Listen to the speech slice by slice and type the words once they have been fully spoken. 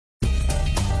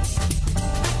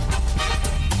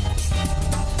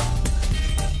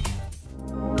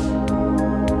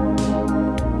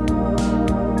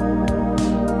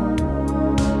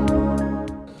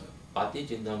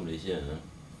Malaysia,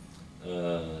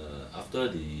 after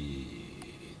the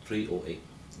 308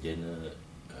 general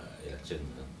election,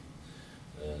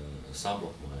 some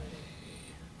of my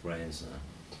friends,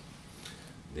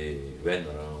 they went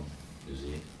around, you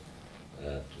see,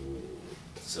 to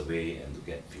survey and to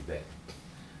get feedback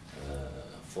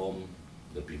from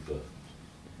the people.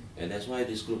 And that's why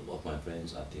this group of my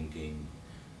friends are thinking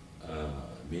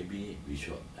maybe we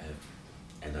should have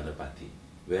another party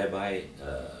whereby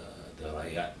the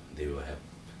Rakyat, they will have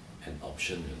an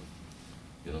option,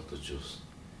 you know, to choose.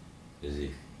 You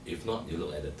see, if not, you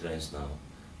look at the trends now,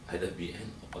 either BN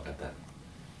or Pakatan.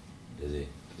 You see,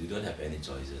 you don't have any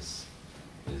choices.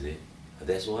 You see,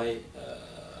 that's why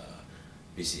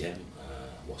PCM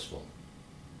was formed.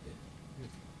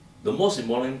 The most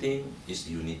important thing is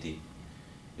unity.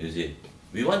 You see,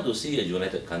 we want to see a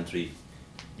united country.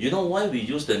 You know why we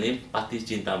use the name Parti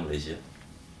Cinta Malaysia?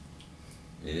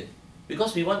 You see?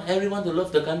 Because we want everyone to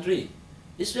love the country.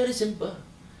 It's very simple.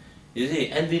 You see,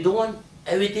 and we don't want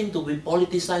everything to be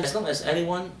politicized. As long as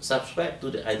anyone subscribe to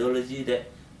the ideology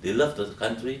that they love the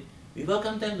country, we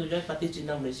welcome them to join Parti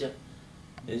Cinta Malaysia.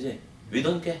 You see, we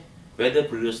don't care whether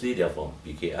previously they are from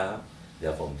PKR, they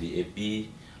are from DAP,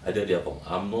 either they are from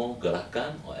UMNO,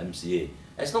 Gerakan, or MCA.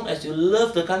 As long as you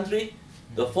love the country,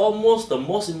 the most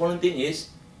important thing is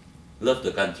love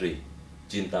the country,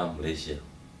 Cinta Malaysia.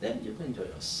 Then you can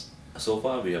join us. So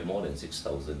far, we have more than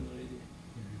 6,000 already,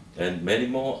 and many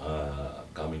more are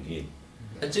coming in.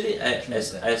 Actually,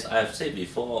 as I've said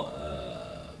before,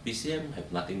 PCM have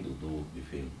nothing to do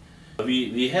with him.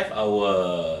 We have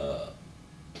our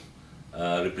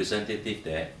representative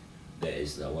there. There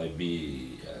is the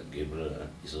YB Gabriel.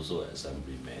 He's also an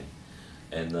assemblyman,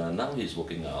 and now he's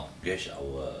working out, gauge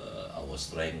our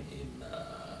strength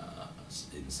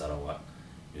in Sarawak.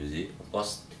 You see, of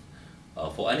course,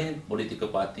 for any political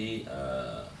party,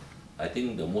 I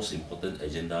think the most important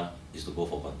agenda is to go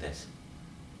for contest.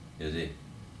 You see,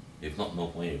 if not, no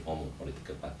point in form a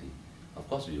political party. Of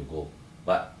course, we will go,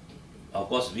 but of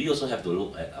course, we also have to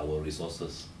look at our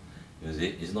resources. You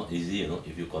see, it's not easy, you know.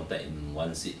 If you contact in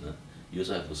one seat, you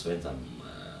also have to spend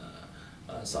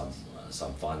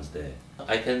some funds there.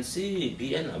 I can see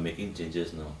BN are making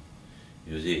changes now.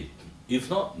 You see, if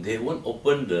not, they won't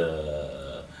open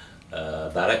the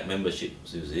direct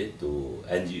memberships, you see, to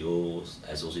NGOs,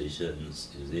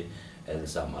 associations, you see, and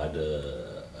some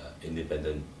other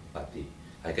independent party.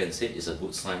 I can say it's a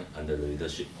good sign under the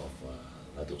leadership of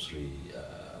Datuk Seri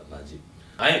Najib.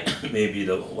 I may be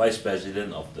the vice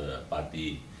president of the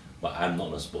party, but I'm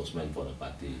not a spokesman for the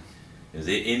party. You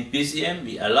see, in PCM,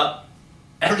 we allow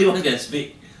everyone can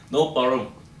speak, no problem.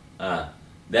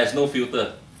 There's no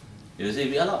filter. You see,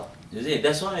 we allow. You see,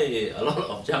 that's why a lot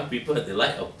of young people, they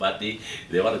like our party,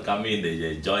 they want to come in,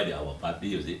 they join our party,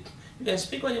 you see. You can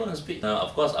speak what you want to speak.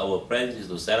 Of course, our plan is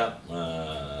to set up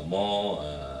more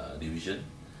division,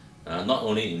 not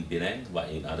only in Penang, but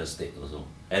in other states also.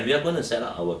 And we are going to set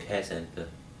up our care center,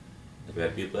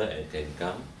 where people can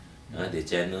come, they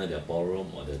channel their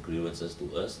problem or their grievances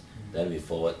to us, then we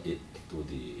forward it to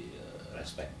the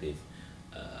respective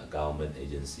government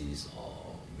agencies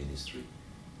or ministry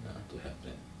to help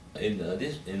them. In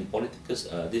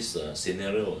this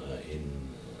scenario in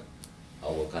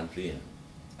our country,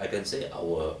 I can say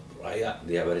our Rakyat,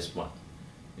 they are very smart.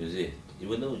 You see,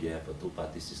 even though you have a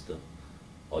two-party system,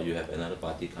 or you have another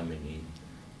party coming in,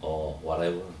 or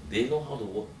whatever, they know how to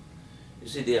work. You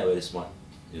see, they are very smart.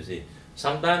 You see,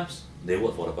 sometimes they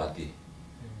work for the party.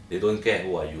 They don't care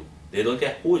who are you. They don't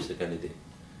care who is the candidate.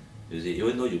 You see,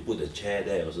 even though you put the chair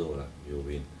there also, you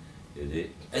win. You see,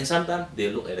 and sometimes they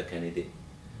look at the candidate.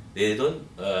 They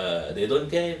don't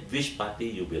care which party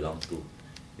you belong to.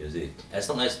 You see, as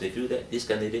long as they feel that this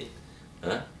candidate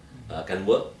can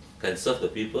work, can serve the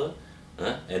people,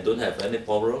 and don't have any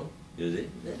problem, you see,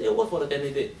 then they work for the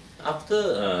candidate. After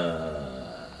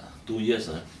 2 years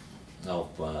of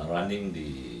running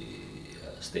the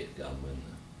state government,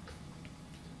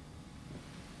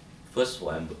 first,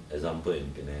 for example,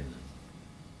 in Penang,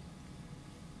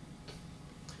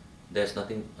 there's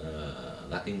nothing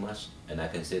much, and I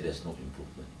can say there's no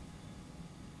improvement.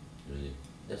 Really,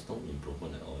 there's no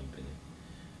improvement at all in Penang.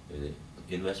 Really.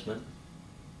 Investment,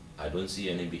 I don't see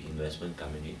any big investment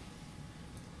coming in.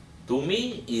 To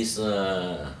me, is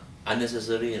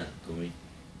unnecessary. To me,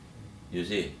 you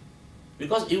see,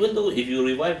 because even though if you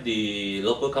revive the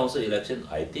local council election,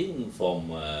 I think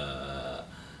from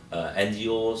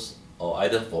NGOs or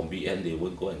either from BN, they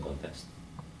won't go and contest.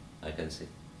 I can say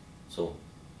so.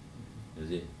 You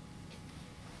see,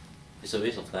 it's a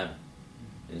waste of time.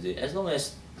 You see, as long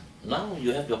as now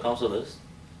you have your councillors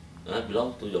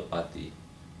belong to your party,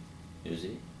 you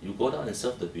see, You go down and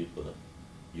serve the people.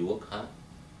 You work hard,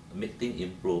 make things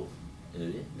improve.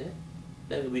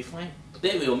 Then will be fine.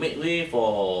 Then we will make way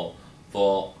for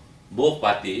both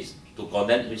parties to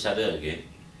condemn each other again.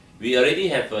 We already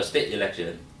have a state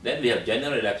election, then we have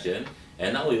general election,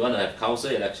 and now we want to have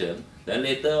council election. Then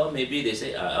later on, maybe they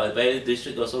say very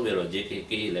district also we have a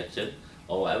JKK election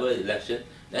or whatever election.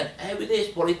 Then every day is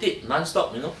politics,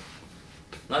 non-stop, you know,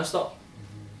 non-stop.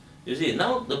 You see,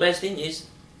 now the best thing is,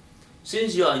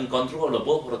 since you are in control of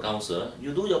both of the council,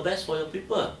 you do your best for your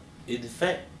people. In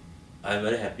fact, I'm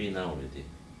very happy now already.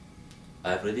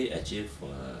 I've already achieved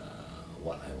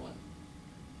what I want.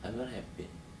 I'm very happy.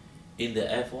 In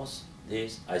the Air Force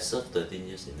days, I served 13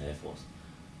 years in the Air Force.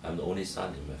 I'm the only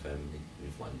son in my family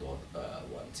with one daughter,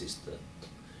 one sister.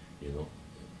 You know,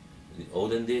 in the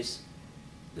olden days,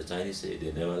 the Chinese say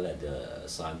they never let the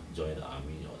son join the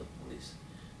army or the police.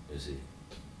 You see,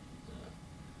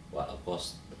 but of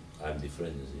course, I'm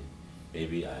different. You see,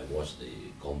 maybe I watched the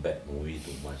combat movie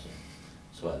too much,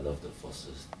 so I love the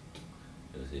forces.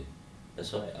 You see,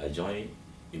 that's why I joined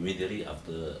immediately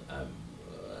after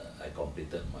I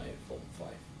completed my Form 5.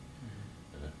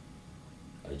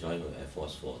 I joined the Air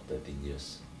Force for 13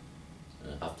 years.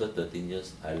 After 13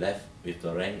 years, I left with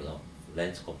the rank of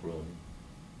Lance Corporal.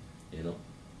 You know,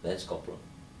 Lance Corporal,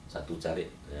 satu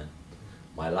carit. Yeah.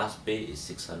 My last pay is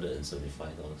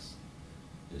 $675.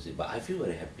 You see, but I feel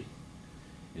very happy.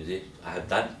 You see, I have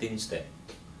done things that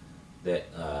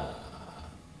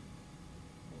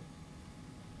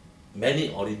many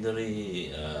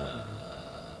ordinary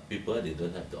people, they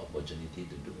don't have the opportunity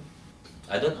to do.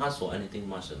 I don't ask for anything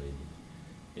much already.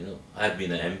 You know, I've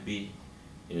been an MP.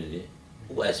 You see,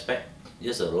 who expect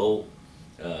just a low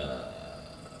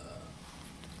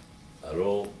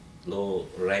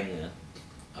rank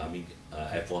army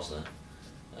Air Force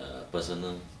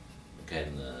personnel can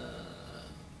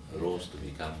rose to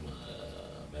become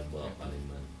a member of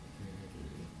parliament.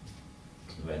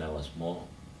 When I was small,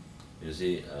 you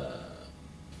see,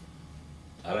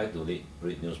 I like to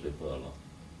read newspaper a lot.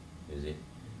 You see,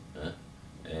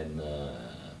 and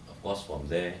of course from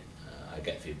there I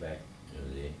get feedback.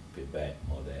 You see, feedback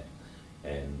all that,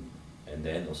 and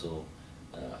then also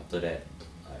after that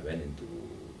I went into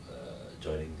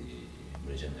joining the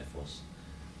Malaysian Air Force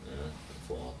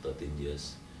for 13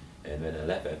 years. And when I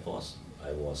left Air Force,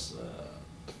 I was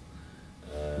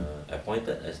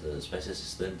appointed as the Special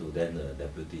Assistant to then the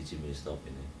Deputy Chief Minister of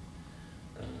Penang,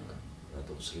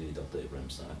 Datuk Seri Dr. Ibrahim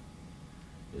Sa'ad.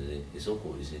 You see, it's so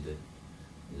coincident.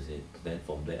 You see, then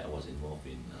from there I was involved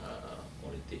in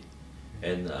politics.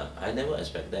 And I never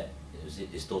expect that. You see,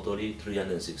 it's totally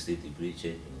 360-degree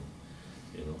change.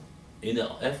 You know, in the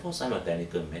Air Force, I'm a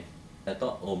technical man. I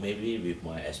thought, oh, maybe with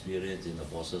my experience in the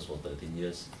forces for 13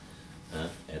 years,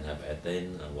 and have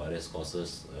attained various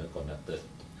courses conducted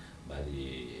by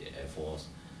the Air Force,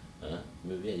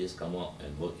 maybe I just come out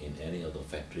and work in any other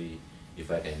factory. If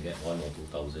I can get 1,000 or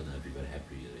 2,000, I'll be very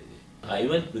happy already. I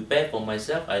even prepared for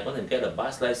myself. I want to get a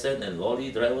bus license and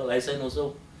lorry driver license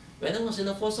also. When I was in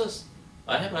the forces,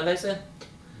 I have my license.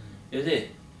 You see,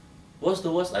 worst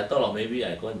to worst, I thought maybe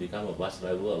I go and become a bus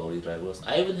driver or lorry driver.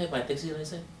 I even have my taxi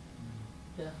license.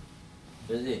 Yeah,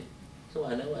 you see. So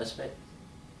I never expect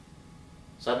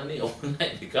suddenly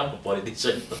overnight become a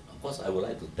politician. Of course, I would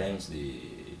like to thank the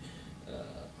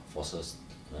forces,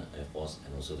 Air Force,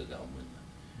 and also the government.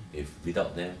 If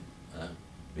without them,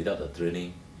 without the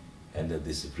training and the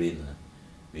discipline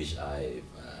which I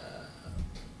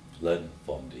learned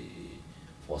from the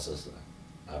forces,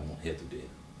 I'm not here today.